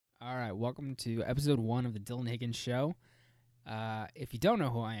welcome to episode 1 of the Dylan Higgins Show. If you don't know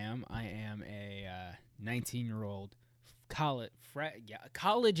who I am a 19-year-old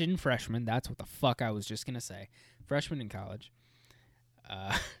college and freshman. That's what the fuck I was just going to say. Freshman in college.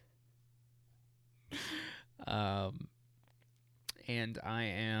 And I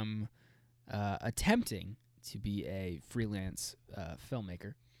am attempting to be a freelance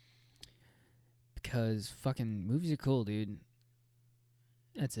filmmaker. Because fucking movies are cool, dude.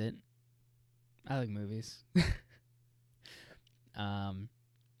 That's it. I like movies. But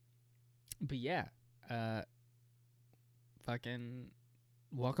yeah, fucking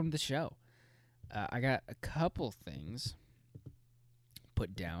welcome to the show. I got a couple things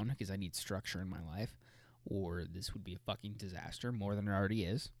put down because I need structure in my life, or this would be a fucking disaster more than it already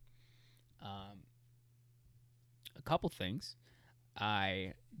is. A couple things.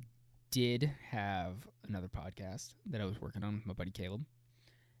 I did have another podcast that I was working on with my buddy Caleb,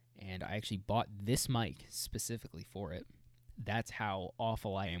 and I actually bought this mic specifically for it. That's how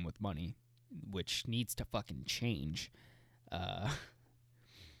awful I am with money, which needs to fucking change. I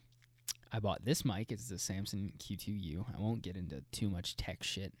bought this mic. It's the Samson Q2U. I won't get into too much tech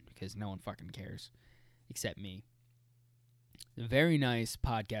shit because no one fucking cares except me. A very nice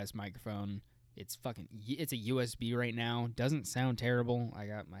podcast microphone. It's a USB right now. Doesn't sound terrible. I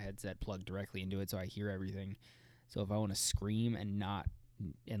got my headset plugged directly into it so I hear everything. So if I want to scream and know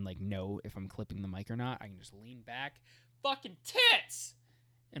if I'm clipping the mic or not, I can just lean back. Fucking tits!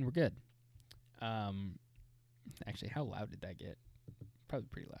 And we're good. Actually, how loud did that get? Probably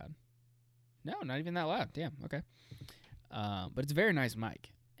pretty loud. No, not even that loud. Damn, okay. But it's a very nice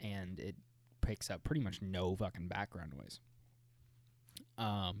mic, and it picks up pretty much no fucking background noise.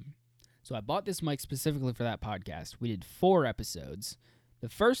 So I bought this mic specifically for that podcast. We did 4 episodes. The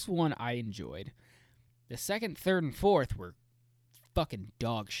first one I enjoyed. The second, third, and fourth were fucking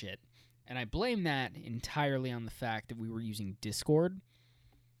dog shit. And I blame that entirely on the fact that we were using Discord.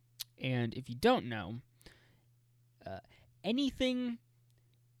 And if you don't know, anything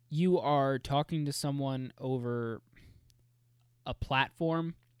you are talking to someone over a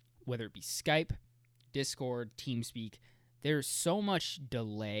platform, whether it be Skype, Discord, TeamSpeak, there's so much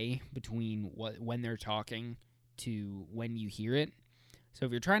delay between when they're talking to when you hear it. So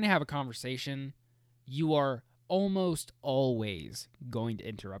if you're trying to have a conversation, you are almost always going to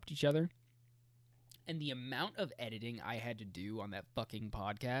interrupt each other. And the amount of editing I had to do on that fucking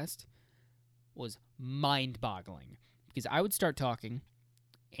podcast was mind-boggling. Because I would start talking,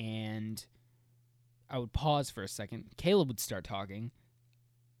 and I would pause for a second. Caleb would start talking,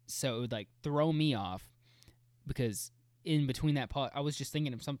 so it would, throw me off. Because in between that pause, I was just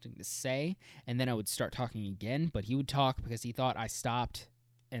thinking of something to say, and then I would start talking again. But he would talk because he thought I stopped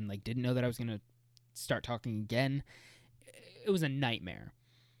and, didn't know that I was going to start talking again. It was a nightmare.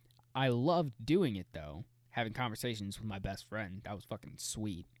 I loved doing it, though, having conversations with my best friend. That was fucking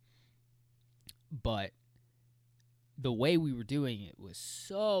sweet. But the way we were doing it was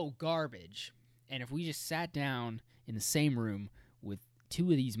so garbage. And if we just sat down in the same room with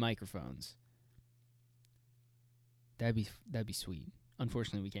 2 of these microphones, that'd be sweet.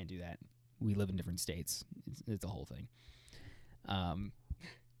 Unfortunately, we can't do that. We live in different states. It's a whole thing.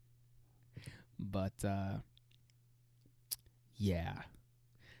 Yeah.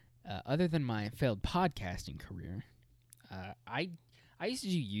 Other than my failed podcasting career, I used to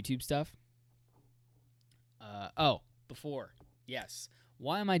do YouTube stuff. Yes.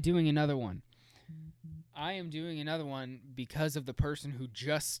 Why am I doing another one? I am doing another one because of the person who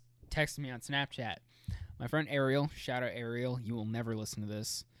just texted me on Snapchat. My friend Ariel, shout out Ariel, you will never listen to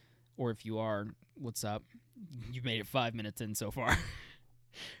this. Or if you are, what's up? You've made it 5 minutes in so far.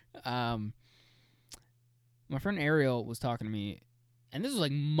 My friend Ariel was talking to me, and this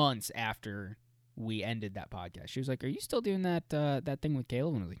was months after we ended that podcast. She was like, "Are you still doing that thing with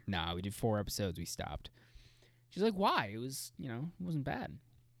Caleb?" And I was like, "Nah, we did 4 episodes, we stopped." She's like, "Why? It was, it wasn't bad."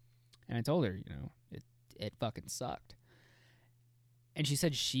 And I told her, it fucking sucked. And she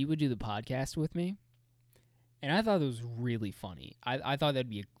said she would do the podcast with me. And I thought it was really funny. I thought that'd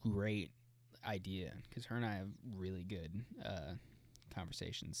be a great idea because her and I have really good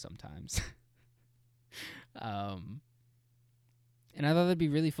conversations sometimes. And I thought that'd be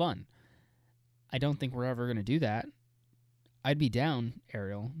really fun. I don't think we're ever going to do that. I'd be down,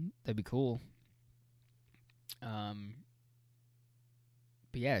 Ariel. That'd be cool.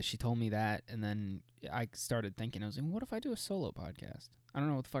 But yeah, she told me that, and then I started thinking, I was like, what if I do a solo podcast? I don't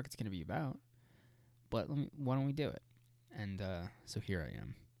know what the fuck it's going to be about, but why don't we do it? And so here I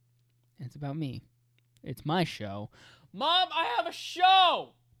am. And it's about me. It's my show. Mom, I have a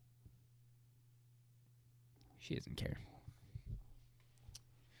show! She doesn't care.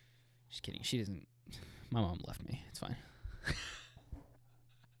 Just kidding. She doesn't. My mom left me. It's fine.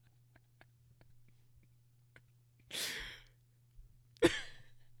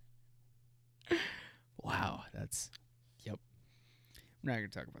 Wow, that's. Yep. We're not going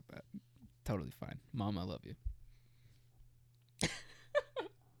to talk about that. Totally fine. Mom, I love you.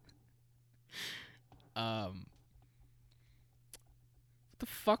 What the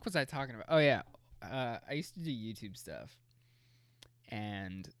fuck was I talking about? Oh, yeah. I used to do YouTube stuff.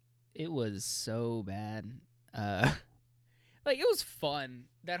 And it was so bad. Like, it was fun.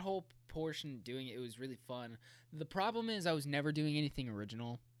 That whole portion doing it was really fun. The problem is I was never doing anything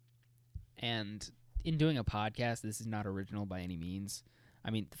original. And in doing a podcast, this is not original by any means. I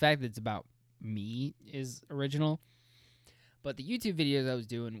mean, the fact that it's about me is original. But the YouTube videos I was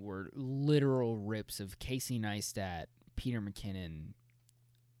doing were literal rips of Casey Neistat, Peter McKinnon.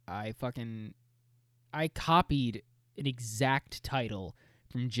 I copied an exact title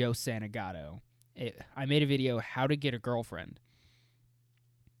from Joe Santagato. I made a video, How to Get a Girlfriend.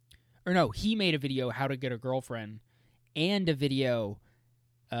 Or no, he made a video, How to Get a Girlfriend, and a video,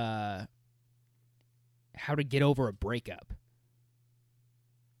 How to Get Over a Breakup.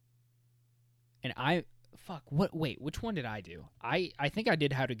 And wait, which one did I do? I think I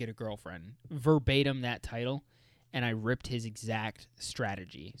did How to Get a Girlfriend, verbatim that title, and I ripped his exact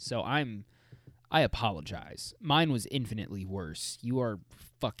strategy. So I apologize. Mine was infinitely worse. You are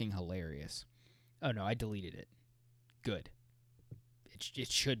fucking hilarious. Oh no, I deleted it. Good.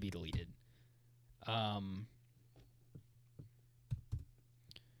 It should be deleted.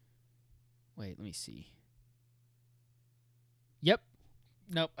 Wait, let me see. Yep.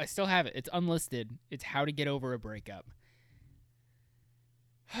 Nope, I still have it. It's unlisted. It's How to Get Over a Breakup.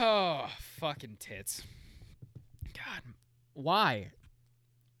 Oh, fucking tits. God, why?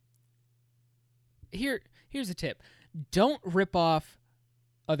 Here's a tip. Don't rip off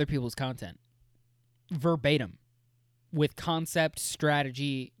other people's content. Verbatim. With concept,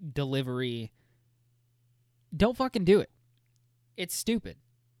 strategy, delivery. Don't fucking do it. It's stupid.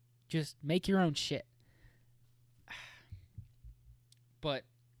 Just make your own shit. But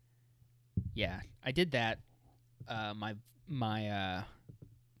yeah, I did that. My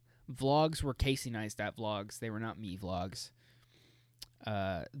vlogs were Casey Neistat vlogs. They were not me vlogs.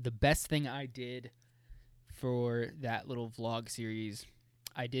 The best thing I did for that little vlog series,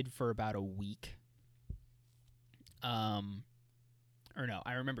 I did for about a week. Or no,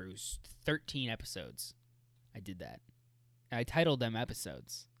 I remember it was 13 episodes. I did that. And I titled them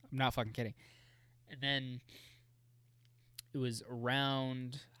episodes. I'm not fucking kidding. And then it was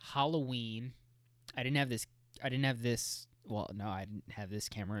around Halloween. I didn't have this. Well, no, I didn't have this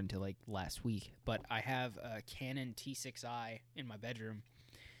camera until like last week. But I have a Canon T6i in my bedroom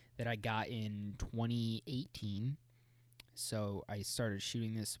that I got in 2018. So I started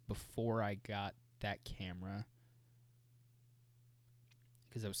shooting this before I got that camera,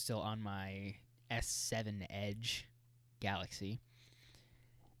 because I was still on my S7 Edge Galaxy.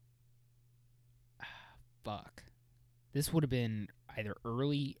 Fuck. This would have been either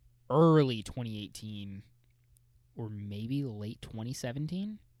early 2018 or maybe late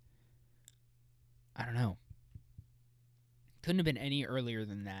 2017. I don't know. Couldn't have been any earlier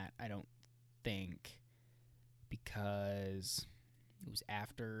than that, I don't think, because it was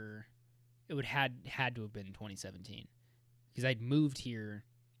after. It would had to have been 2017, because I'd moved here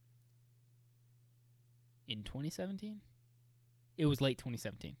in 2017. It was late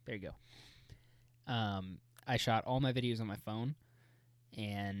 2017. There you go. I shot all my videos on my phone,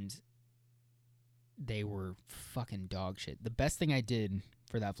 and they were fucking dog shit. The best thing I did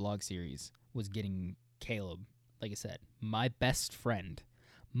for that vlog series was getting Caleb, like I said, my best friend,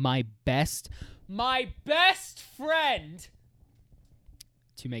 to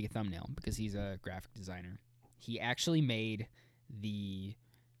make a thumbnail, because he's a graphic designer. He actually made the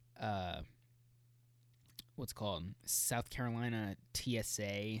what's called South Carolina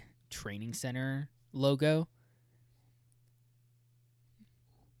TSA Training Center logo.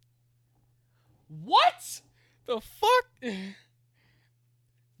 What the fuck?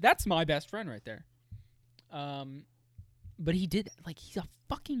 That's my best friend right there. But he did, like,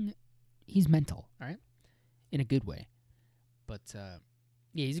 he's mental, all right? In a good way. But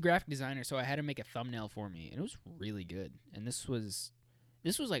yeah, he's a graphic designer, so I had him make a thumbnail for me, and it was really good. And this was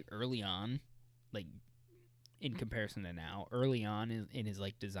like early on, like in comparison to now, early on in his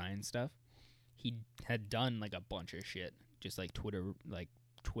like design stuff. He had done like a bunch of shit, just like Twitter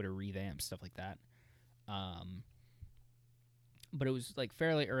revamp, stuff like that. But it was like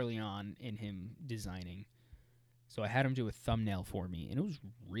fairly early on in him designing. So I had him do a thumbnail for me, and it was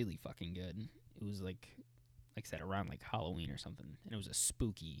really fucking good. It was like like I said, around like Halloween or something, and it was a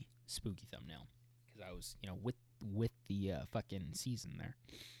spooky thumbnail because I was, with the fucking season there,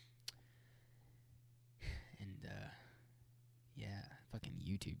 and yeah, fucking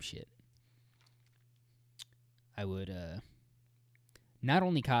YouTube shit. I would not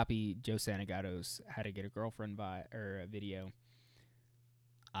only copy Joe Santagato's "How to Get a Girlfriend" video,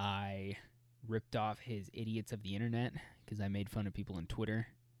 I ripped off his "Idiots of the Internet" because I made fun of people on Twitter.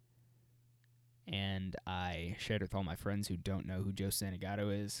 And I shared with all my friends who don't know who Joe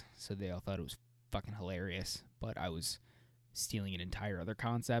Santagato is, so they all thought it was fucking hilarious. But I was stealing an entire other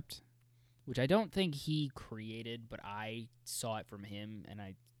concept, which I don't think he created, but I saw it from him, and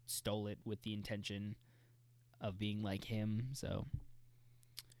I stole it with the intention of being like him. So,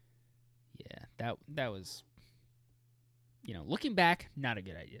 yeah, that was, looking back, not a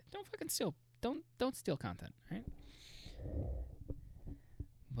good idea. Don't fucking steal. Don't steal content, right?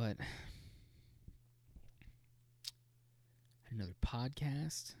 But another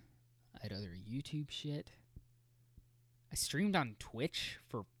podcast. I had other YouTube shit. I streamed on Twitch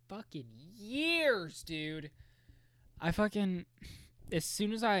for fucking years, dude. As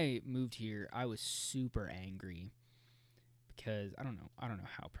soon as I moved here, I was super angry because I don't know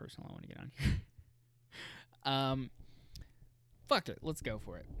how personal I want to get on here. Fuck it, let's go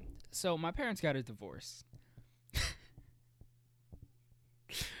for it. So my parents got a divorce.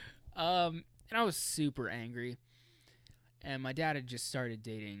 And I was super angry. And my dad had just started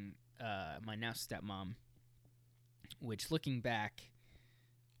dating my now stepmom, which, looking back,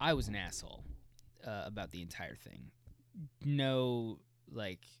 I was an asshole about the entire thing. No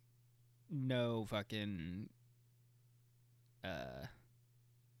fucking...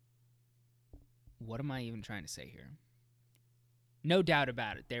 what am I even trying to say here? No doubt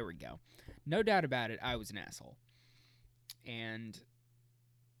about it. There we go. No doubt about it, I was an asshole. And...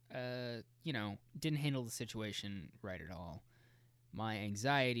 didn't handle the situation right at all. My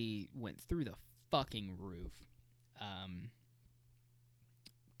anxiety went through the fucking roof.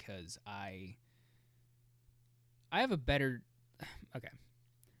 Because I have a better... Okay.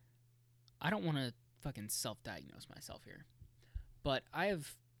 I don't want to fucking self-diagnose myself here. But I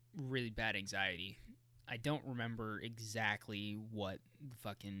have really bad anxiety. I don't remember exactly what the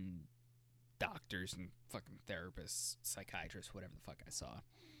fucking doctors and fucking therapists, psychiatrists, whatever the fuck I saw.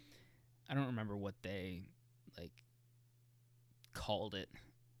 I don't remember what they, called it.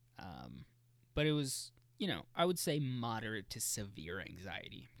 But it was, I would say moderate to severe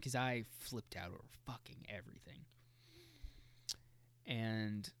anxiety. Because I flipped out over fucking everything.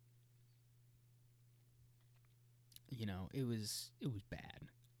 And, it was bad.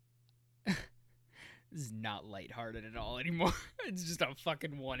 This is not lighthearted at all anymore. It's just a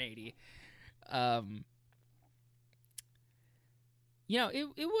fucking 180.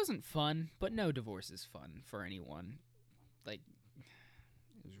 It wasn't fun, but no divorce is fun for anyone. It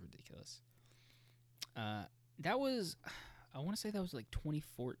was ridiculous. I want to say that was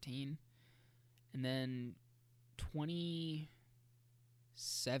 2014. And then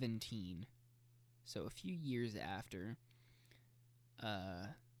 2017, so a few years after,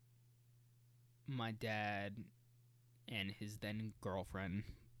 my dad and his then girlfriend,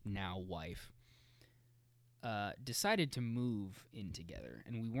 now wife, decided to move in together.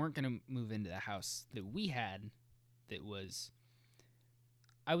 And we weren't going to move into the house that we had that was,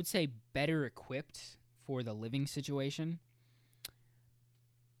 I would say, better equipped for the living situation.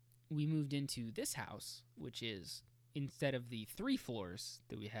 We moved into this house, which is, instead of the 3 floors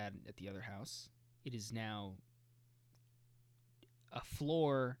that we had at the other house, it is now a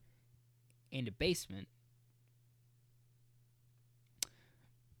floor and a basement.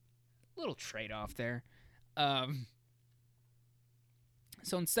 Little trade-off there.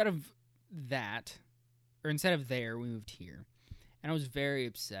 So instead of there, we moved here. And I was very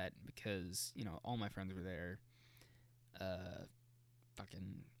upset because, all my friends were there.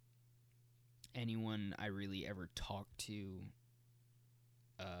 Fucking anyone I really ever talked to.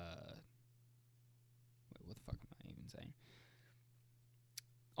 Wait, what the fuck am I even saying?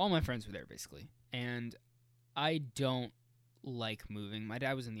 All my friends were there, basically. And I don't like moving. My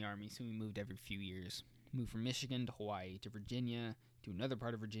dad was in the Army, so we moved every few years. Moved from Michigan to Hawaii to Virginia to another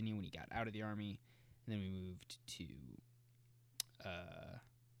part of Virginia when he got out of the Army. And then we moved to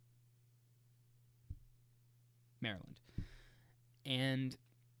Maryland. And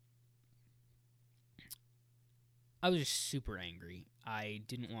I was just super angry. I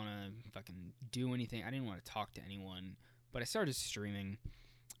didn't want to fucking do anything. I didn't want to talk to anyone. But I started streaming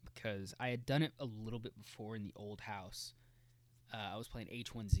because I had done it a little bit before in the old house. I was playing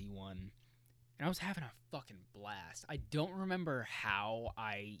H1Z1, and I was having a fucking blast. I don't remember how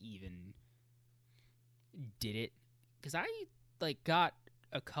I even did it because I got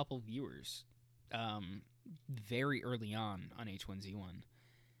a couple viewers very early on H1Z1,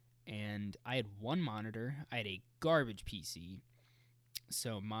 and I had one monitor. I had a garbage PC,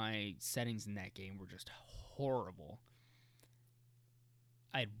 so my settings in that game were just horrible.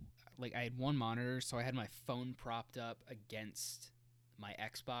 I had one monitor, so I had my phone propped up against my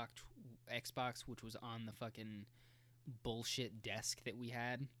Xbox, which was on the fucking bullshit desk that we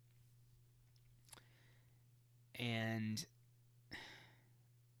had. And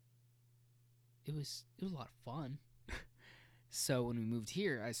it was a lot of fun. So when we moved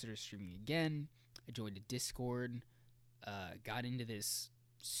here, I started streaming again. I joined a Discord, got into this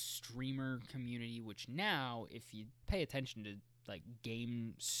streamer community, which now, if you pay attention to like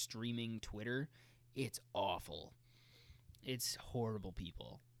game streaming Twitter, it's awful. It's horrible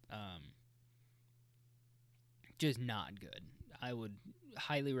people. Just not good. I would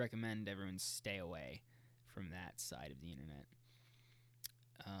highly recommend everyone stay away from that side of the internet.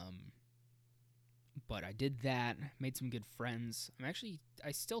 But I did that, made some good friends.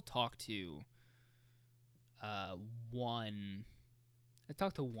 I still talk to one. I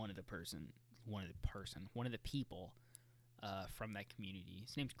talked to one of the people from that community.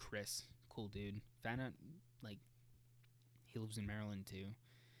 His name's Chris. Cool dude. Found out he lives in Maryland too.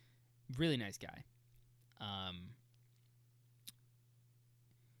 Really nice guy.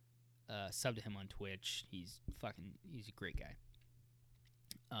 Sub to him on Twitch. He's a great guy.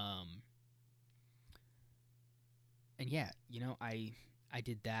 And yeah, I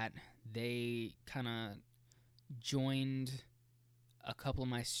did that. They kind of joined a couple of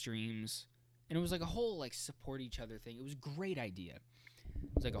my streams, and it was like a whole support each other thing. It was a great idea. It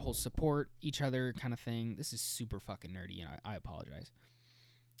was like a whole support each other kind of thing. This is super fucking nerdy, and I apologize.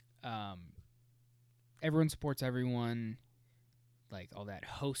 Everyone supports everyone. Like all that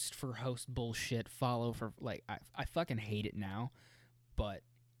host for host bullshit, follow for I fucking hate it now, but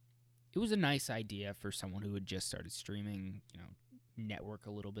it was a nice idea for someone who had just started streaming, network a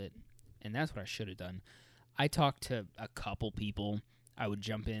little bit, and that's what I should have done. I talked to a couple people. I would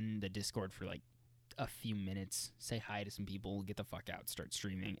jump in the Discord for a few minutes, say hi to some people, get the fuck out, start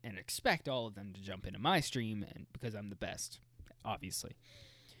streaming, and expect all of them to jump into my stream, and because I'm the best, obviously.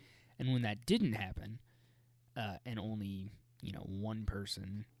 And when that didn't happen, and only one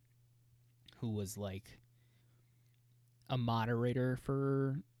person who was a moderator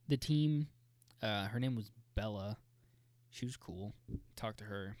for the team, her name was Bella. She was cool. Talked to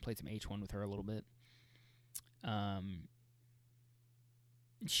her, played some H1 with her a little bit.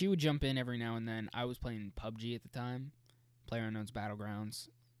 She would jump in every now and then. I was playing PUBG at the time, PlayerUnknown's Battlegrounds.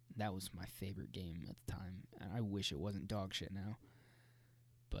 That was my favorite game at the time, and I wish it wasn't dog shit now.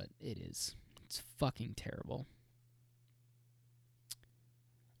 But it is. It's fucking terrible.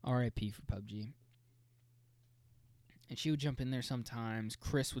 R.I.P. for PUBG. And she would jump in there sometimes.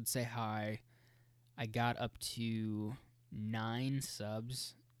 Chris would say hi. I got up to 9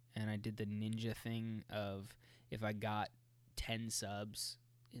 subs, and I did the ninja thing of if I got 10 subs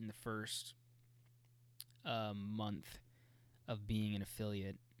in the first month of being an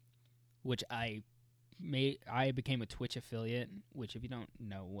affiliate, which I became a Twitch affiliate, which if you don't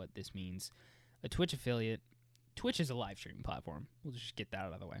know what this means, a Twitch affiliate, Twitch is a live streaming platform. We'll just get that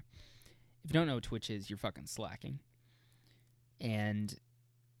out of the way. If you don't know what Twitch is, you're fucking slacking. And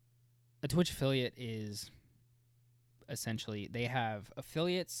a Twitch affiliate is essentially, they have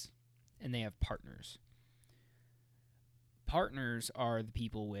affiliates and they have partners. Partners are the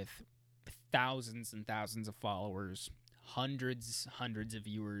people with thousands and thousands of followers, hundreds of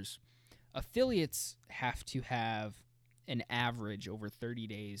viewers. Affiliates have to have an average over 30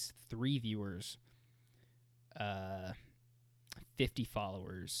 days, 3 viewers, 50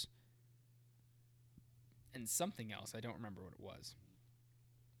 followers, and something else. I don't remember what it was.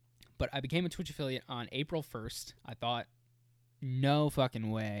 But I became a Twitch affiliate on April 1st. I thought, no fucking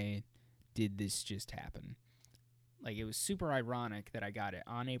way did this just happen. It was super ironic that I got it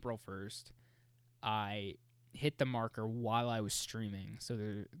on April 1st. I hit the marker while I was streaming, so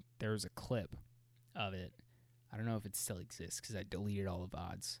there was a clip of it. I don't know if it still exists because I deleted all the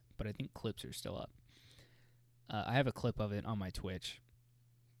VODs, but I think clips are still up. I have a clip of it on my Twitch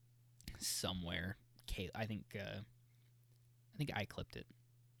somewhere. I think I clipped it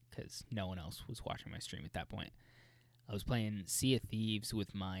because no one else was watching my stream at that point. I was playing Sea of Thieves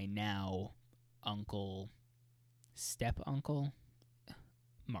with my now step-uncle,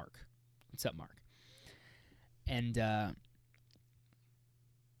 Mark. What's up, Mark? And I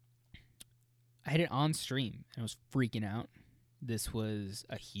had it on stream, and I was freaking out. This was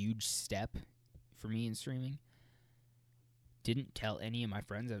a huge step for me in streaming. didn't tell any of my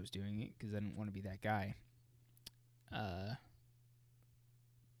friends I was doing it because I didn't want to be that guy.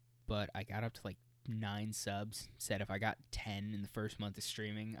 But I got up to like 9 subs. Said if I got 10 in the first month of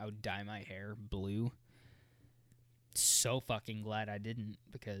streaming, I would dye my hair blue. So fucking glad I didn't,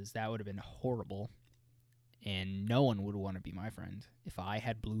 because that would have been horrible. And no one would want to be my friend if I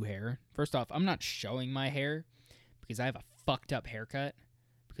had blue hair. First off, I'm not showing my hair because I have a fucked up haircut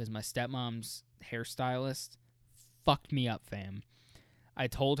because my stepmom's hairstylist fucked me up, fam. I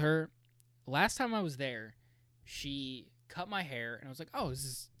told her last time I was there, she cut my hair, and I was like, oh, this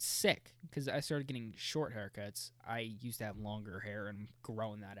is sick, because I started getting short haircuts. I used to have longer hair, and I'm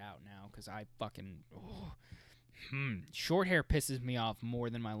growing that out now because I fucking... Short hair pisses me off more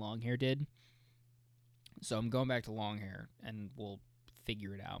than my long hair did. So I'm going back to long hair, and we'll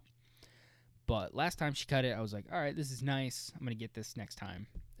figure it out. But last time she cut it, I was like, all right, this is nice. I'm going to get this next time.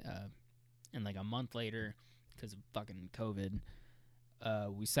 And like a month later, because of fucking COVID,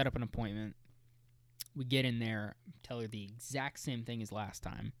 we set up an appointment. We get in there, tell her the exact same thing as last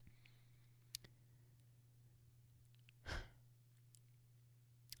time.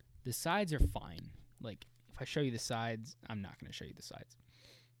 The sides are fine. Like, if I show you the sides, I'm not going to show you the sides.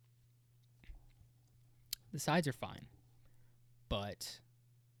 The sides are fine. But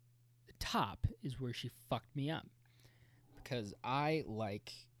the top is where she fucked me up. Because I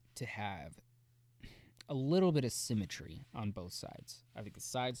like to have a little bit of symmetry on both sides. I think the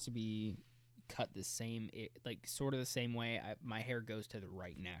sides to be cut the same, like sort of the same way. My hair goes to the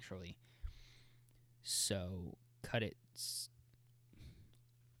right naturally. So cut it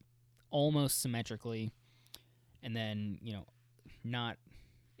almost symmetrically. And then, not,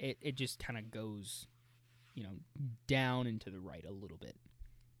 it just kind of goes, down and to the right a little bit.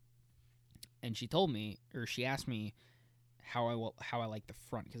 And she told me, or she asked me how I like the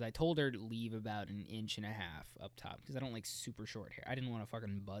front, because I told her to leave about 1.5 inches up top, because I don't like super short hair. I didn't want a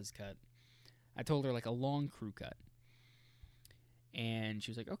fucking buzz cut. I told her like a long crew cut. And she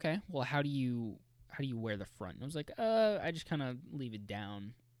was like, okay, well, how do you wear the front? And I was like, I just kind of leave it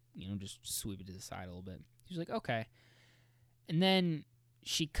down, just sweep it to the side a little bit. She was like, okay. And then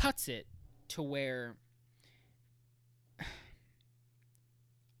she cuts it to where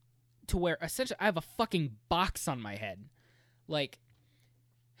essentially I have a fucking box on my head. Like,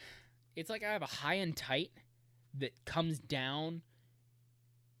 it's like I have a high and tight that comes down.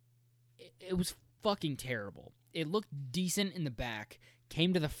 It was fucking terrible. It looked decent in the back,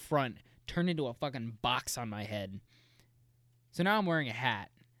 came to the front, turned into a fucking box on my head. So now I'm wearing a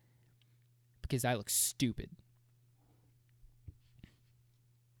hat because I look stupid.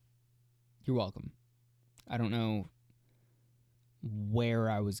 You're welcome. I don't know where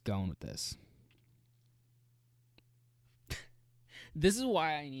I was going with this. This is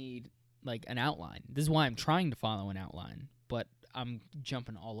why I need, like, an outline. This is why I'm trying to follow an outline, but I'm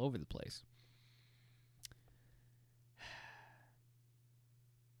jumping all over the place.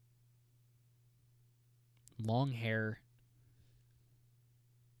 Long hair.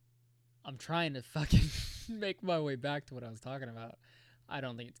 I'm trying to fucking make my way back to what I was talking about. I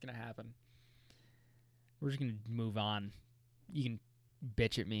don't think it's going to happen. We're just going to move on. You can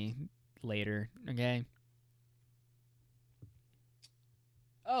bitch at me later, okay?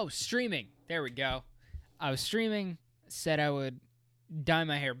 Oh, streaming. There we go. I was streaming, said I would dye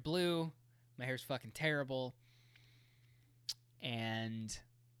my hair blue. My hair's fucking terrible. And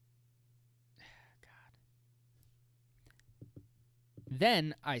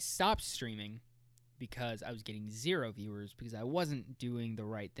then I stopped streaming because I was getting 0 viewers because I wasn't doing the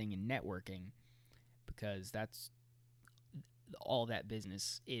right thing in networking, because that's all that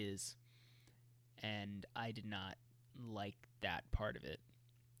business is, and I did not like that part of it.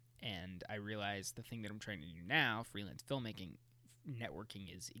 And I realized the thing that I'm trying to do now, freelance filmmaking,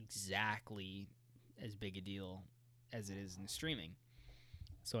 networking is exactly as big a deal as it is in streaming.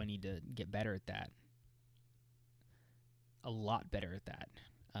 So I need to get better at that. A lot better at that.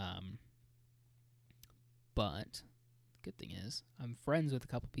 But the good thing is I'm friends with a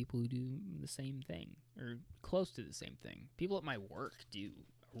couple people who do the same thing, or close to the same thing. People at my work do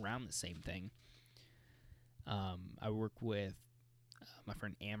around the same thing. I work with my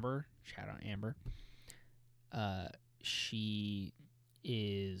friend Amber. Shout out Amber. She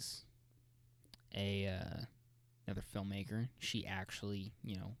is another filmmaker. She actually,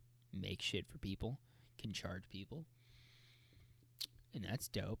 makes shit for people, can charge people. And that's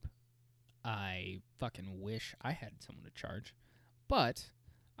dope. I fucking wish I had someone to charge. But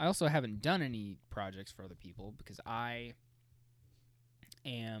I also haven't done any projects for other people because I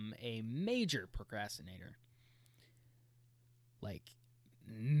am a major procrastinator. Like,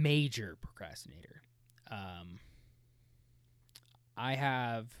 major procrastinator. I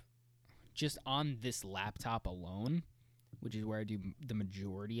have, just on this laptop alone, which is where I do the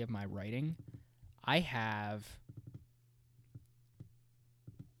majority of my writing, I have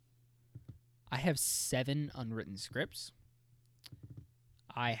 7 unwritten scripts.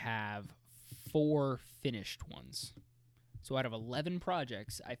 I have 4 finished ones. So out of 11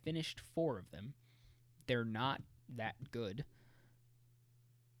 projects, I finished 4 of them. They're not that good,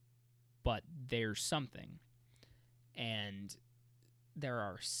 but they're something. And there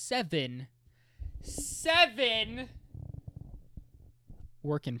are 7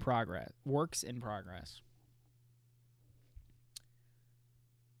 works in progress.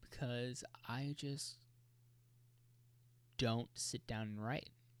 Because I just don't sit down and write.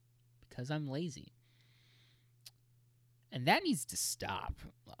 Because I'm lazy. And that needs to stop,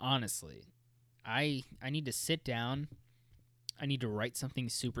 honestly. I need to sit down, I need to write something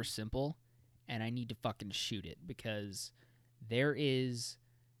super simple, and I need to fucking shoot it, because there is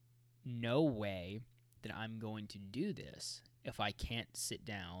no way that I'm going to do this if I can't sit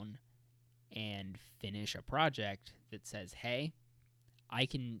down and finish a project that says, hey, I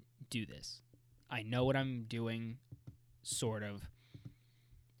can do this. I know what I'm doing, sort of.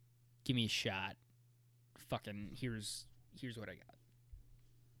 Give me a shot. Fucking here's what I got.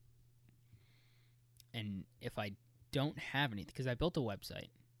 And if I don't have anything, because I built a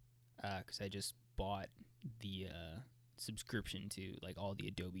website, because I just bought the subscription to like all the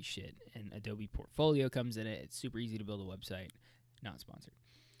Adobe shit, and Adobe Portfolio comes in it. It's super easy to build a website. Not sponsored.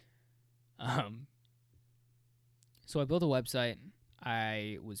 So I built a website.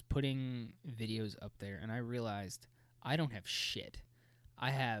 I was putting videos up there, and I realized I don't have shit.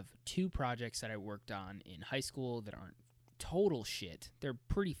 I have 2 projects that I worked on in high school that aren't total shit. They're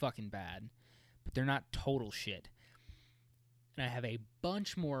pretty fucking bad, but they're not total shit. And I have a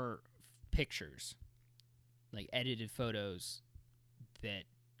bunch more pictures, like edited photos, that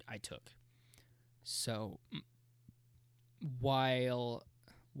I took. So while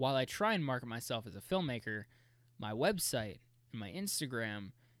I try and market myself as a filmmaker, my website and my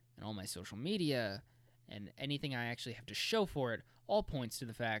Instagram and all my social media and anything I actually have to show for it all points to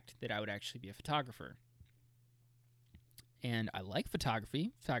the fact that I would actually be a photographer. And I like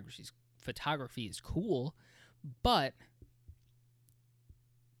photography. Photography is cool, but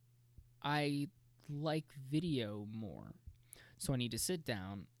I like video more. So I need to sit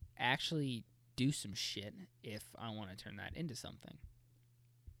down, actually do some shit if I want to turn that into something.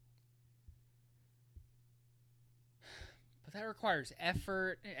 But that requires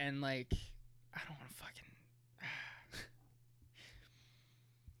effort, and like, I don't want to fucking...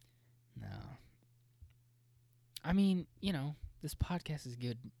 No. I mean, you know, this podcast is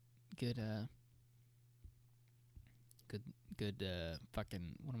good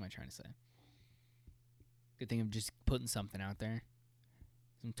fucking, what am I trying to say? Good thing of just putting something out there.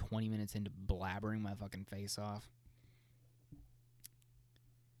 I'm 20 minutes into blabbering my fucking face off.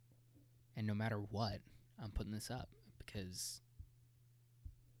 And no matter what, I'm putting this up because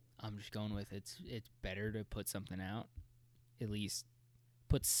I'm just going with it's better to put something out. At least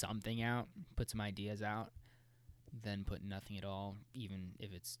put something out, put some ideas out, than put nothing at all, even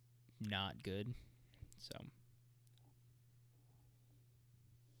if it's not good. So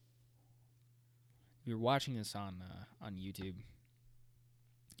if you're watching this on YouTube,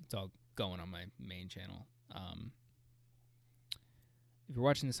 it's all going on my main channel. If you're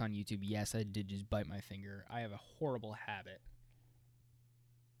watching this on YouTube, yes, I did just bite my finger. I have a horrible habit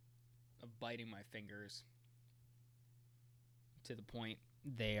of biting my fingers to the point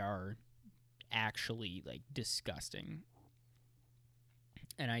they are actually like disgusting.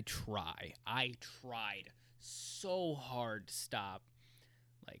 And I tried so hard to stop.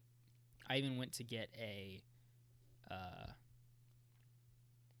 Like, I even went to get a what's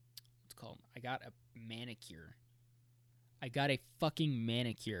it called? I got a manicure. I got a fucking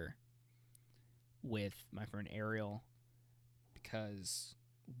manicure with my friend Ariel because,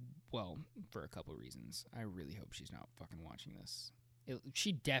 well, for a couple of reasons. I really hope she's not fucking watching this.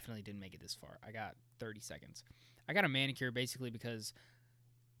 She definitely didn't make it this far. I got 30 seconds. I got a manicure basically because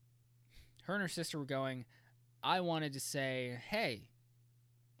her and her sister were going. I wanted to say, hey,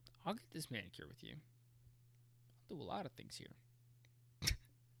 I'll get this manicure with you. I'll do a lot of things here.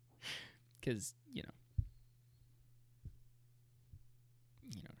 Because, you know,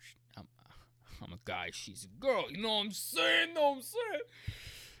 I'm a guy, she's a girl. You know what I'm saying? All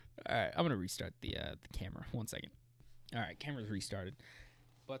right, I'm going to restart the camera. 1 second. All right, camera's restarted.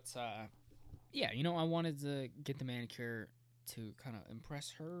 But, yeah, you know, I wanted to get the manicure to kind of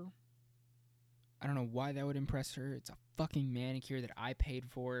impress her. I don't know why that would impress her. It's a fucking manicure that I paid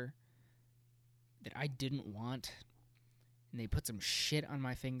for, that I didn't want. and they put some shit on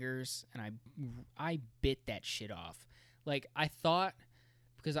my fingers, and I bit that shit off. Like, I thought,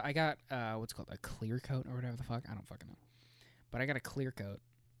 because I got, what's it called, a clear coat or whatever the fuck? I don't fucking know. But I got a clear coat,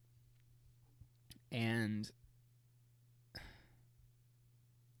 and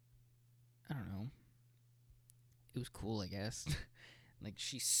I don't know. It was cool, I guess. Like,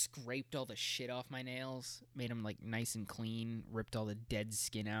 she scraped all the shit off my nails, made them, like, nice and clean, ripped all the dead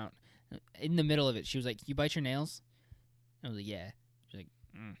skin out. In the middle of it, she was like, "You bite your nails?" I was like, "Yeah." She's like,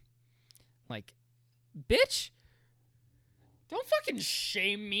 Like, bitch, don't fucking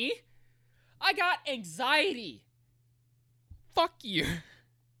shame me. I got anxiety. Fuck you.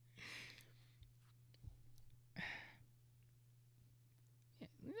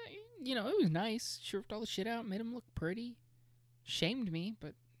 You know, it was nice. She ripped all the shit out, made him look pretty. Shamed me,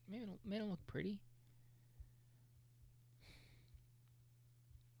 but made him look pretty.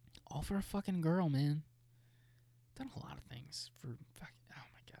 All for a fucking girl, man. Done a lot of things for fucking. Oh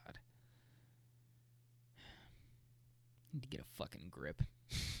my god. Need to get a fucking grip.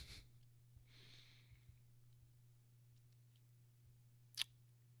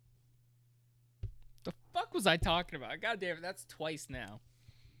 The fuck was I talking about? God damn it, that's twice now.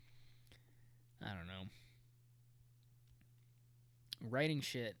 I don't know. Writing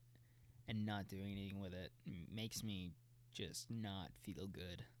shit and not doing anything with it makes me just not feel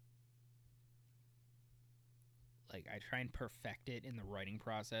good. Like, I try and perfect it in the writing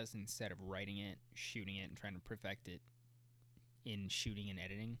process instead of writing it, shooting it, and trying to perfect it in shooting and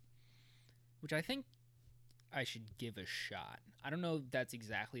editing, which I think I should give a shot. I don't know if that's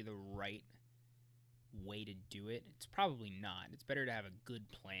exactly the right way to do it. It's probably not. It's better to have a good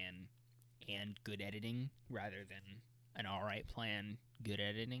plan and good editing rather than an alright plan, good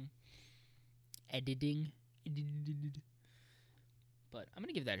editing. But I'm going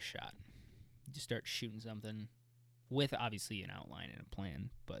to give that a shot. Just start shooting something with obviously an outline and a plan,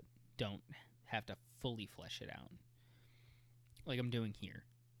 but don't have to fully flesh it out like I'm doing here.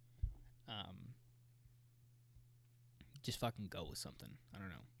 Just fucking go with something. I don't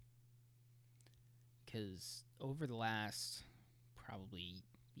know. Because over the last probably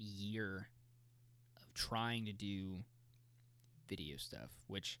year of trying to do video stuff,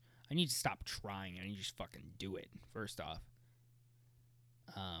 which I need to stop trying. I need to just fucking do it, first off.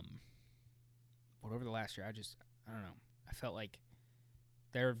 But over the last year, I don't know. I felt like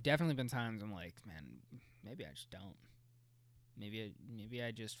there have definitely been times I'm like, man, maybe I just don't. Maybe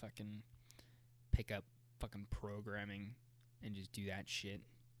I just fucking pick up fucking programming and just do that shit.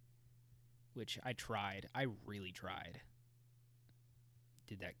 Which I tried. I really tried.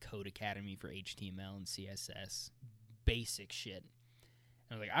 Did that Code Academy for HTML and CSS. Basic shit.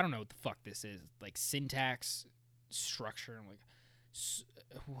 And I was like, I don't know what the fuck this is. Like, syntax, structure. I'm like,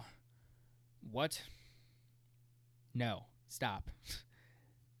 what? No. Stop.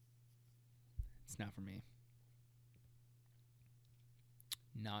 It's not for me.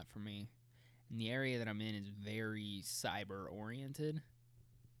 Not for me. And the area that I'm in is very cyber-oriented.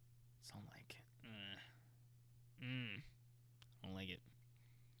 So I'm like, I don't like it.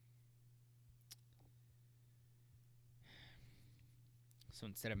 So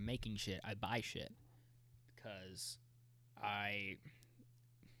instead of making shit, I buy shit. Because I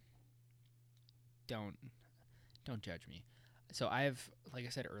don't judge me. So I have, like I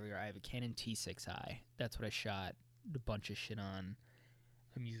said earlier, I have a Canon T6i. That's what I shot a bunch of shit on.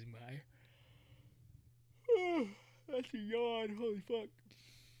 I'm using my... that's a yawn. Holy fuck.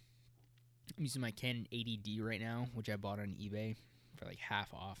 I'm using my Canon 80D right now, which I bought on eBay for like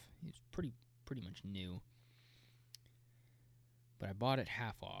half off. It's pretty much new. But I bought it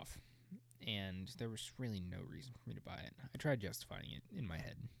half off, and there was really no reason for me to buy it. I tried justifying it in my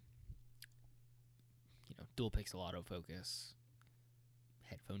head. You know, dual pixel autofocus,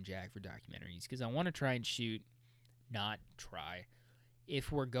 headphone jack for documentaries, because I want to try and shoot, not try.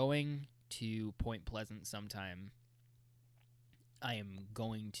 If we're going to Point Pleasant sometime, I am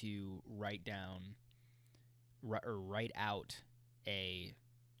going to write out a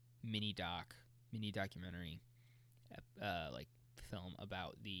mini documentary, like film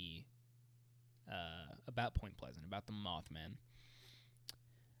about about Point Pleasant, about the Mothman.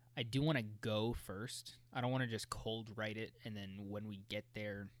 I do want to go first. I don't want to just cold write it, and then when we get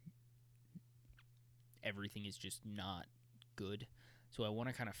there, everything is just not good. So I want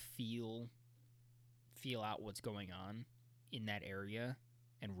to kind of feel out what's going on in that area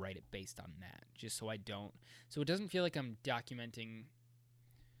and write it based on that, just so it doesn't feel like I'm documenting,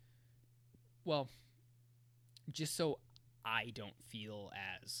 well, just so I don't feel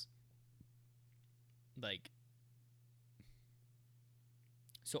as, like,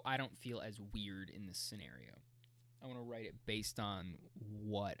 so I don't feel as weird in this scenario. I want to write it based on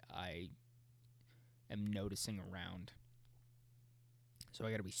what I am noticing around. So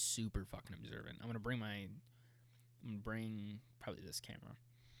I got to be super fucking observant. I'm gonna bring probably this camera.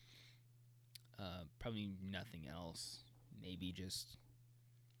 Probably nothing else. Maybe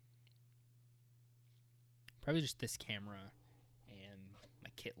probably just this camera and my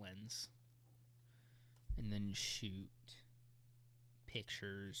kit lens, and then shoot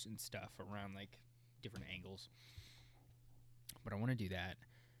pictures and stuff around like different angles. But I want to do that.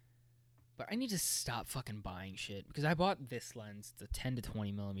 But I need to stop fucking buying shit, because I bought this lens, the 10 to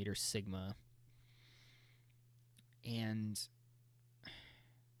 20 millimeter Sigma, and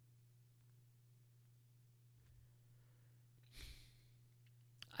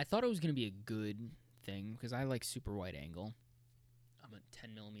I thought it was going to be a good thing because I like super wide angle. I'm at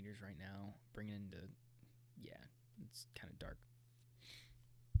 10 millimeters right now, bringing into, yeah, it's kind of dark.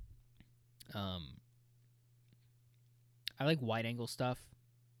 I like wide angle stuff.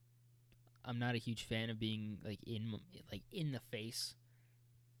 I'm not a huge fan of being like in the face,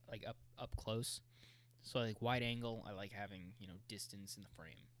 like up close. So I like wide angle. I like having, distance in the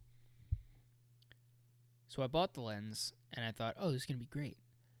frame. So I bought the lens and I thought, oh, this is gonna be great.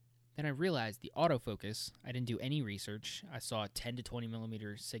 Then I realized the autofocus. I didn't do any research. I saw a 10 to 20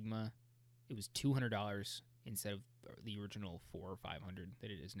 millimeter Sigma. It was $200 instead of the original $400 or $500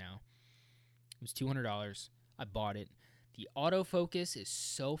 that it is now. It was $200. I bought it. The autofocus is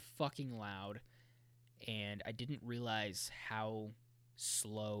so fucking loud, and I didn't realize how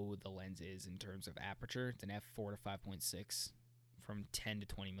slow the lens is in terms of aperture. It's an f4 to 5.6 from 10 to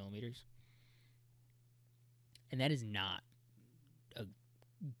 20 millimeters. And that is not a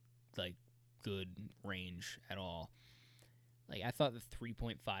good range at all. Like, I thought the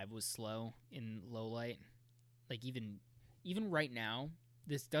 3.5 was slow in low light. Like, even right now,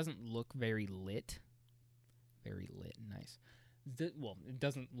 this doesn't look very lit. Very lit, nice. Well, it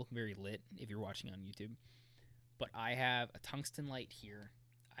doesn't look very lit if you're watching on YouTube. But I have a tungsten light here.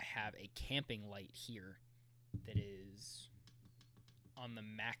 I have a camping light here that is on the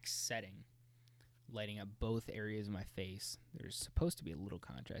max setting, lighting up both areas of my face. There's supposed to be a little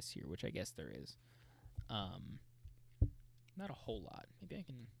contrast here, which I guess there is. Not a whole lot. Maybe I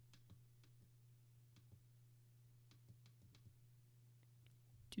can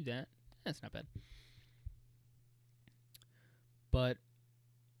do that. That's not bad. But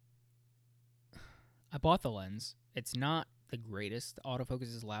I bought the lens. It's not the greatest. Autofocus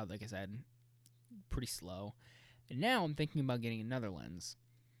is loud, like I said. Pretty slow. And now I'm thinking about getting another lens.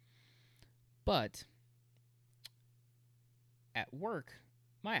 But at work,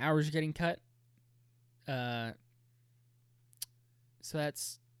 my hours are getting cut. So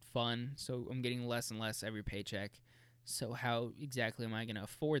that's fun. So I'm getting less and less every paycheck. So how exactly am I going to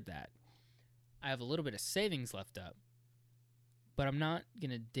afford that? I have a little bit of savings left up, but I'm not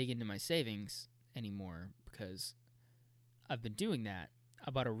going to dig into my savings anymore because I've been doing that.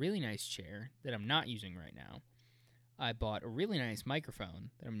 I bought a really nice chair that I'm not using right now. I bought a really nice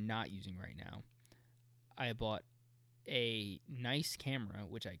microphone that I'm not using right now. I bought a nice camera,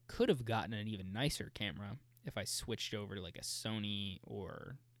 which I could have gotten an even nicer camera if I switched over to like a Sony,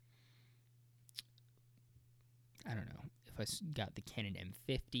 or I don't know, if I got the Canon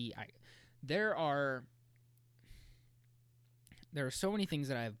M50. There are so many things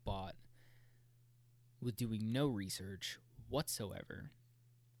that I've bought with doing no research whatsoever.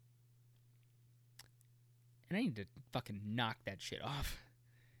 And I need to fucking knock that shit off.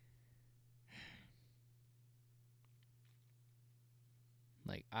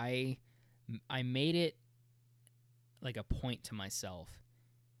 Like, I made it like a point to myself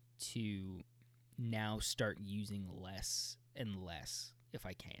to now start using less and less if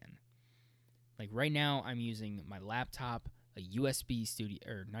I can. Like, right now I'm using my laptop, a USB studio,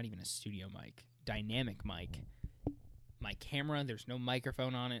 or not even a studio mic, dynamic mic. My camera, there's no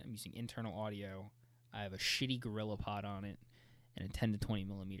microphone on it. I'm using internal audio. I have a shitty GorillaPod on it and a 10 to 20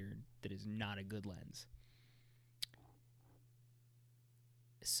 millimeter that is not a good lens.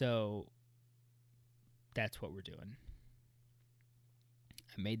 So that's what we're doing.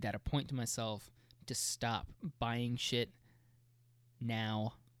 I made that a point to myself to stop buying shit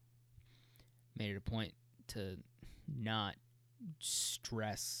now. Made it a point to not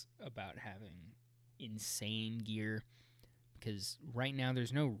stress about having insane gear, because right now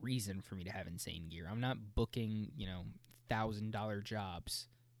there's no reason for me to have insane gear. I'm not booking, $1,000 jobs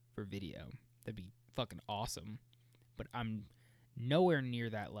for video. That'd be fucking awesome. But I'm nowhere near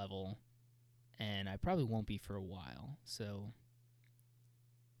that level, and I probably won't be for a while. So,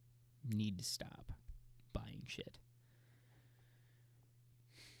 need to stop buying shit.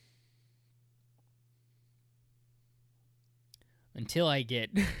 until I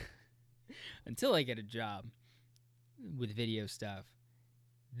get until I get a job with video stuff,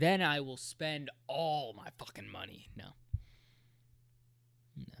 then I will spend all my fucking money. No.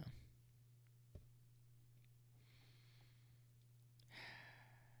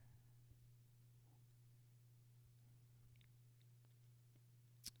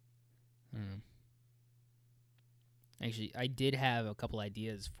 Actually, I did have a couple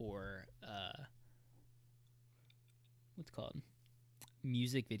ideas for what's it called?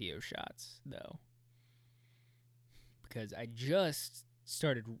 Music video shots, though. Because I just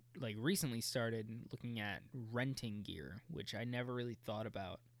recently started looking at renting gear, which I never really thought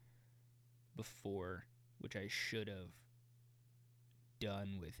about before, which I should have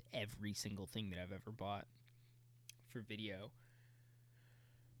done with every single thing that I've ever bought for video.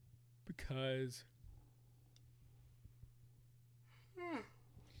 Because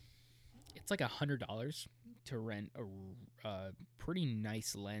it's like $100 to rent a pretty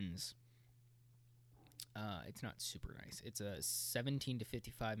nice lens. It's not super nice. It's a 17 to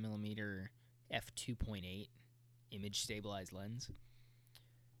 55 millimeter f2.8 image stabilized lens.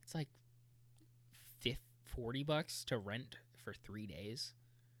 It's like $40 to rent for 3 days.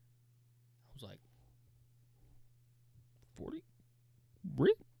 I was like, 40?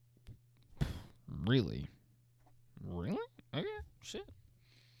 Really? Okay, shit.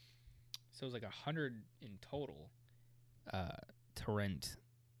 So it was like $100 in total to rent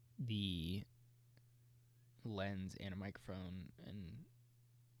the lens and a microphone, and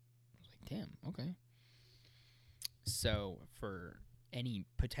I was like, damn, okay. So for any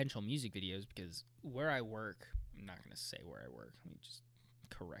potential music videos, because where I work, I'm not going to say where I work. Let me just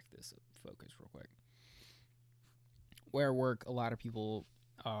correct this focus real quick. Where I work, a lot of people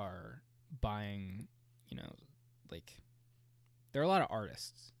are buying, like, there are a lot of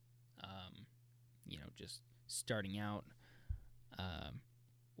artists, just starting out,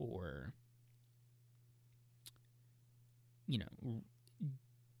 or,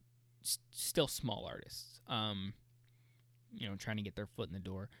 still small artists, trying to get their foot in the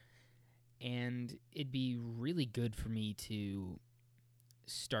door. And it'd be really good for me to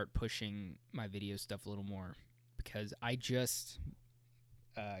start pushing my video stuff a little more, because I just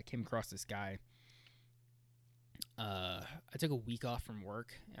came across this guy. I took a week off from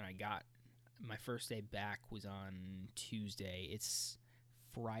work, and my first day back was on Tuesday. It's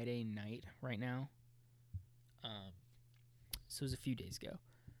Friday night right now. So it was a few days ago.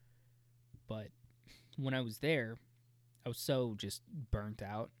 But when I was there, I was so just burnt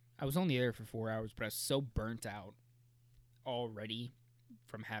out. I was only there for 4 hours, but I was so burnt out already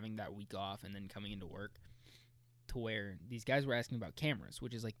from having that week off and then coming into work, to where these guys were asking about cameras,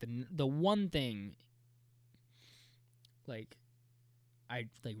 which is like the one thing like I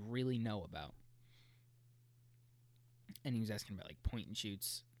like really know about. And he was asking about like point and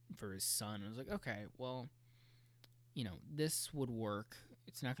shoots for his son. I was like, okay, well, this would work.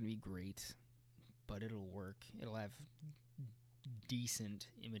 It's not going to be great, but it'll work. It'll have decent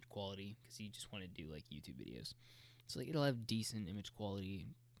image quality, because he just wanted to do like YouTube videos. So like it'll have decent image quality.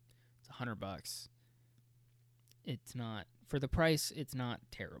 It's $100. It's not, for the price, it's not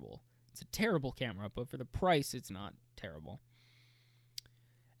terrible. It's a terrible camera, but for the price, it's not terrible.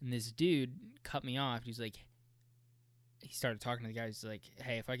 And this dude cut me off. He's like, he started talking to the guy. He's like,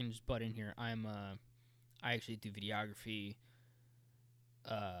 hey, if I can just butt in here, I actually do videography.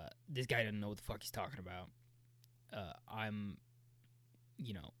 This guy doesn't know what the fuck he's talking about.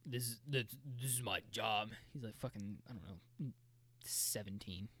 This is my job. He's like fucking, I don't know,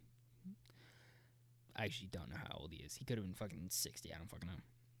 17. I actually don't know how old he is. He could have been fucking 60. I don't fucking know.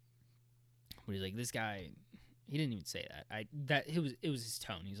 But he's like, this guy, he didn't even say that. It was his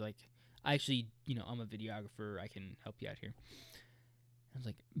tone. He's like, I actually, I'm a videographer. I can help you out here. I was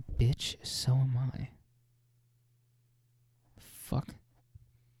like, bitch, so am I. Fuck.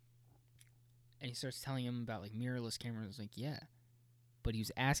 And he starts telling him about like mirrorless cameras. I was like, yeah. But he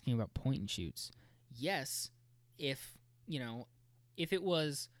was asking about point and shoots. Yes, if it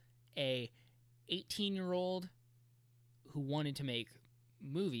was a 18-year-old who wanted to make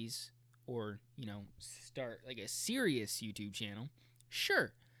movies, or, start like a serious YouTube channel,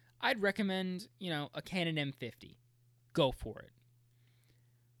 sure, I'd recommend, a Canon M50. Go for it.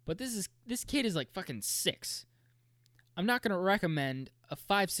 But this kid is like fucking 6. I'm not going to recommend a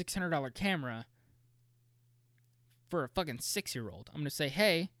 $500-$600 camera for a fucking 6-year-old. I'm going to say,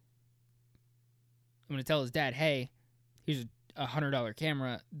 hey, I'm going to tell his dad, hey, here's a $100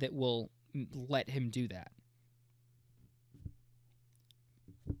 camera that will let him do that.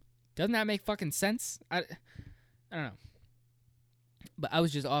 Doesn't that make fucking sense? I don't know. But I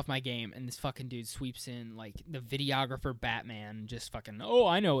was just off my game, and this fucking dude sweeps in, like, the videographer Batman, just fucking, oh,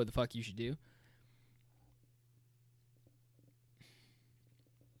 I know what the fuck you should do.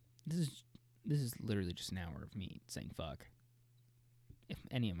 This is literally just an hour of me saying fuck. If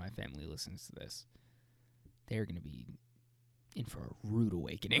any of my family listens to this, they're going to be in for a rude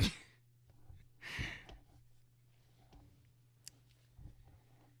awakening.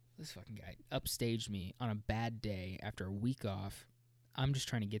 This fucking guy upstaged me on a bad day after a week off. I'm just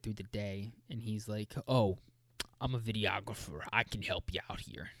trying to get through the day, and he's like, oh, I'm a videographer. I can help you out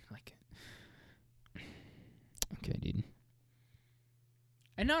here. Like, okay, dude.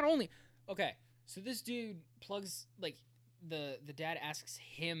 And not only... Okay, so this dude plugs... Like, the dad asks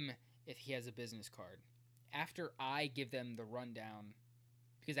him if he has a business card. After I give them the rundown...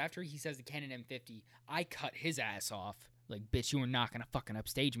 Because after he says the Canon M50, I cut his ass off. Like, bitch, you are not going to fucking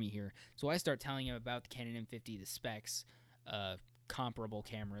upstage me here. So I start telling him about the Canon M50, the specs, comparable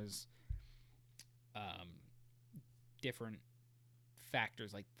cameras, different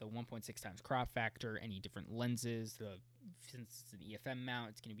factors like the 1.6 times crop factor, any different lenses. Since it's an EFM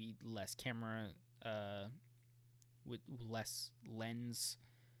mount, it's going to be less camera with less lens.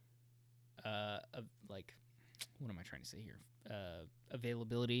 Like, what am I trying to say here?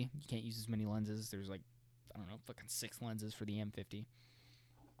 Availability. You can't use as many lenses. There's like, I don't know, fucking 6 lenses for the M50.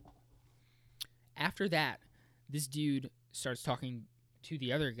 After that, this dude starts talking to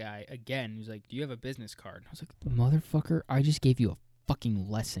the other guy again. He's like, do you have a business card? I was like, motherfucker, I just gave you a fucking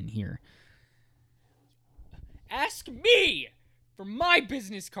lesson here. Ask me for my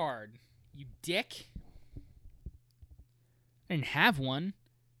business card, you dick. I didn't have one,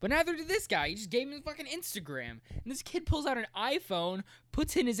 but neither did this guy. He just gave me the fucking Instagram. And this kid pulls out an iPhone,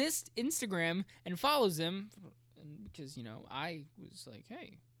 puts in his Instagram, and follows him. Because, you know, I was like,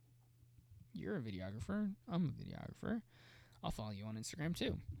 hey, you're a videographer. I'm a videographer. I'll follow you on Instagram,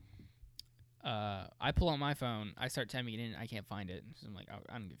 too. I pull out my phone. I start typing it in. I can't find it. So I'm like,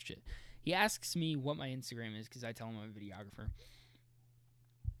 I don't give a shit. He asks me what my Instagram is because I tell him I'm a videographer.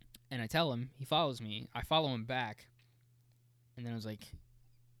 And I tell him. He follows me. I follow him back. And then I was like,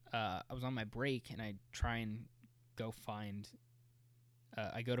 I was on my break, and I try and go find...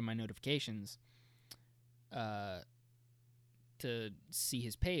 I go to my notifications to see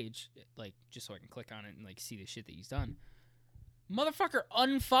his page, like, just so I can click on it and, like, see the shit that he's done. Motherfucker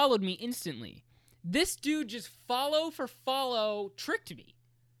unfollowed me instantly. This dude just follow for follow tricked me.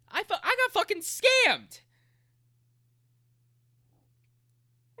 I got fucking scammed.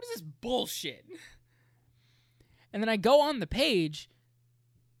 What is this bullshit? And then I go on the page,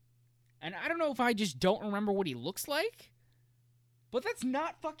 and I don't know if I just don't remember what he looks like, but that's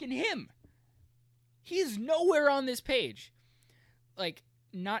not fucking him. He is nowhere on this page. Like,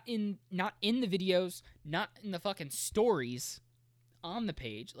 not in the videos, not in the fucking stories on the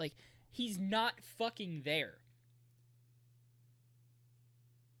page. Like, he's not fucking there.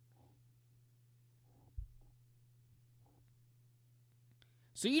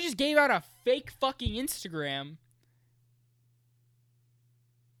 So you just gave out a fake fucking Instagram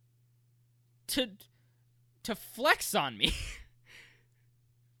to flex on me.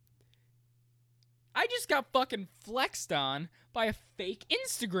 I just got fucking flexed on by a fake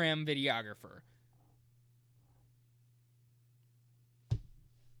Instagram videographer.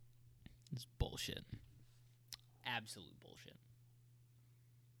 It's bullshit. Absolute bullshit.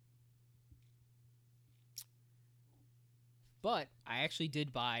 But I actually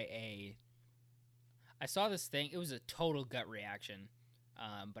did buy I saw this thing. It was a total gut reaction.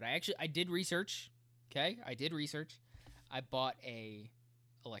 But I did research. Okay? I did research. I bought a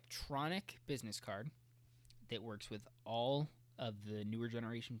electronic business card that works with all of the newer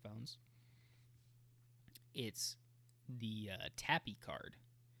generation phones. It's the Tappy card.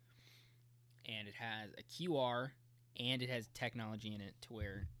 And it has a QR, and it has technology in it to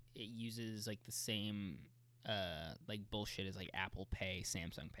where it uses like the same like bullshit as like Apple Pay,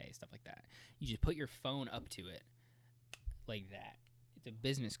 Samsung Pay, stuff like that. You just put your phone up to it like that. It's a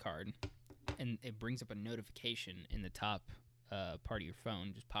business card, and it brings up a notification in the top part of your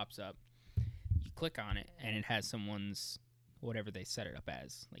phone. Just pops up. You click on it, and it has someone's whatever they set it up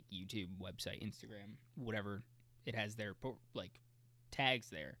as, like YouTube, website, Instagram, whatever it has their like tags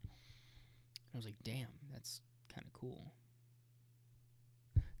there. I was like, damn, that's kind of cool.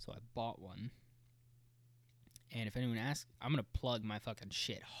 So I bought one. And if anyone asks, I'm going to plug my fucking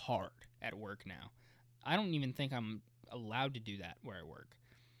shit hard at work now. I don't even think I'm allowed to do that where I work.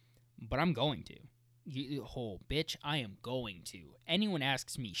 But I'm going to. Bitch, I am going to. Anyone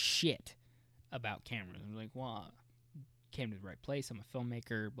asks me shit about cameras, I'm like, well, came to the right place. I'm a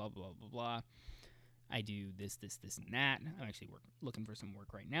filmmaker, blah, blah, blah, blah, blah. I do this, and that. I'm actually looking for some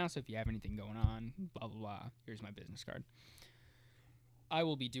work right now, so if you have anything going on, blah, blah, blah, here's my business card. I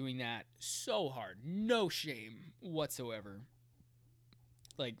will be doing that so hard. No shame whatsoever.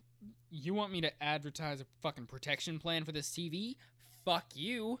 Like, you want me to advertise a fucking protection plan for this TV? Fuck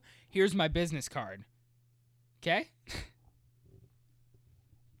you. Here's my business card. Okay?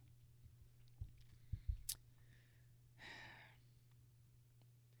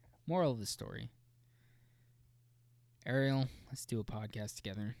 Moral of the story. Ariel, let's do a podcast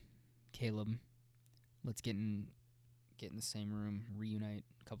together. Caleb, let's get in the same room, reunite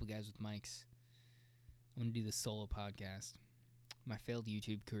a couple guys with mics. I'm going to do the solo podcast. My failed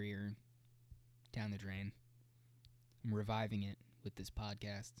YouTube career, down the drain. I'm reviving it with this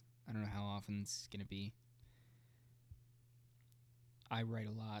podcast. I don't know how often it's going to be. I write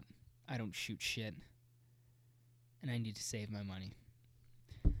a lot. I don't shoot shit. And I need to save my money.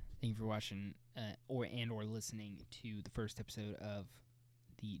 Thank you for watching or listening to the first episode of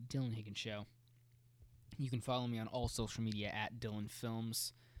the Dylan Higgins Show. You can follow me on all social media at Dylan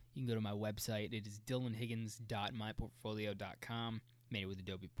Films. You can go to my website. It is dylanhiggins.myportfolio.com. Made it with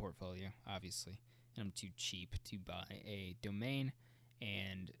Adobe Portfolio, obviously. And I'm too cheap to buy a domain.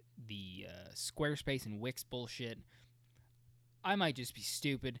 And the Squarespace and Wix bullshit, I might just be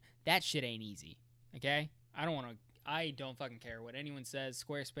stupid. That shit ain't easy, okay? I don't fucking care what anyone says.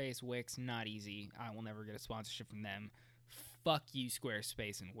 Squarespace, Wix, not easy. I will never get a sponsorship from them. Fuck you,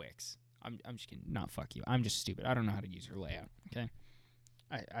 Squarespace and Wix. I'm just kidding. Not fuck you. I'm just stupid. I don't know how to use your layout, okay?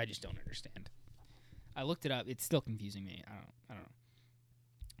 I just don't understand. I looked it up. It's still confusing me. I don't know.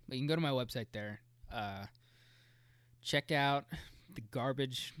 But you can go to my website there. Check out the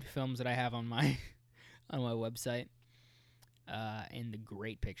garbage films that I have on my website. And the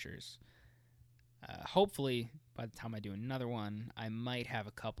great pictures. Hopefully, by the time I do another one, I might have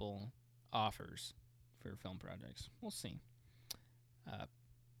a couple offers for film projects. We'll see.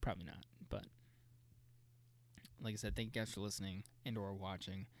 Probably not, but like I said, thank you guys for listening and or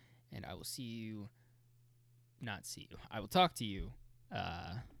watching, and I will I will talk to you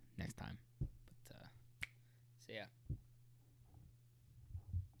next time. But so yeah.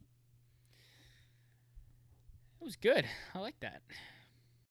 It was good. I like that.